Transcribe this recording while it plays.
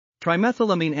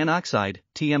Trimethylamine N-Oxide,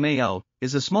 TMAO,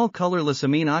 is a small colorless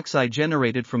amine oxide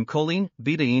generated from choline,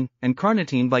 betaine, and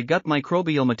carnitine by gut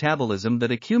microbial metabolism that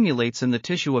accumulates in the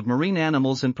tissue of marine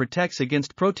animals and protects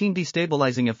against protein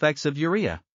destabilizing effects of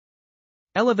urea.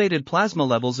 Elevated plasma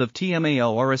levels of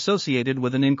TMAO are associated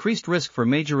with an increased risk for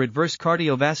major adverse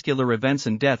cardiovascular events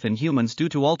and death in humans due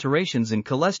to alterations in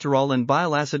cholesterol and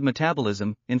bile acid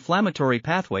metabolism, inflammatory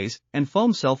pathways, and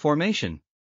foam cell formation.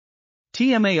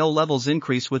 TMAO levels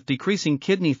increase with decreasing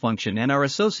kidney function and are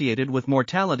associated with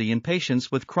mortality in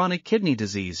patients with chronic kidney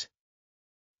disease.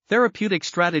 Therapeutic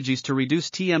strategies to reduce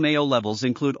TMAO levels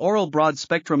include oral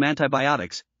broad-spectrum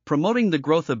antibiotics, promoting the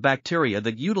growth of bacteria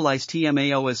that utilize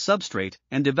TMAO as substrate,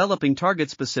 and developing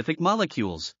target-specific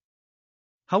molecules.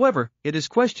 However, it is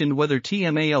questioned whether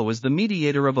TMAO is the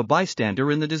mediator of a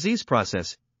bystander in the disease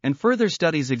process, and further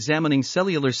studies examining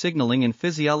cellular signaling in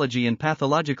physiology and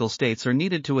pathological states are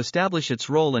needed to establish its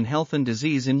role in health and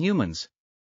disease in humans.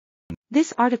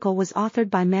 This article was authored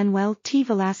by Manuel T.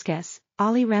 Velasquez,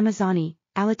 Ali Ramezani,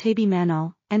 Alotaibi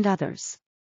Manal, and others.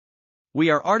 We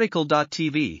are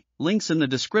RTCLTV, links in the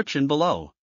description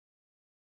below.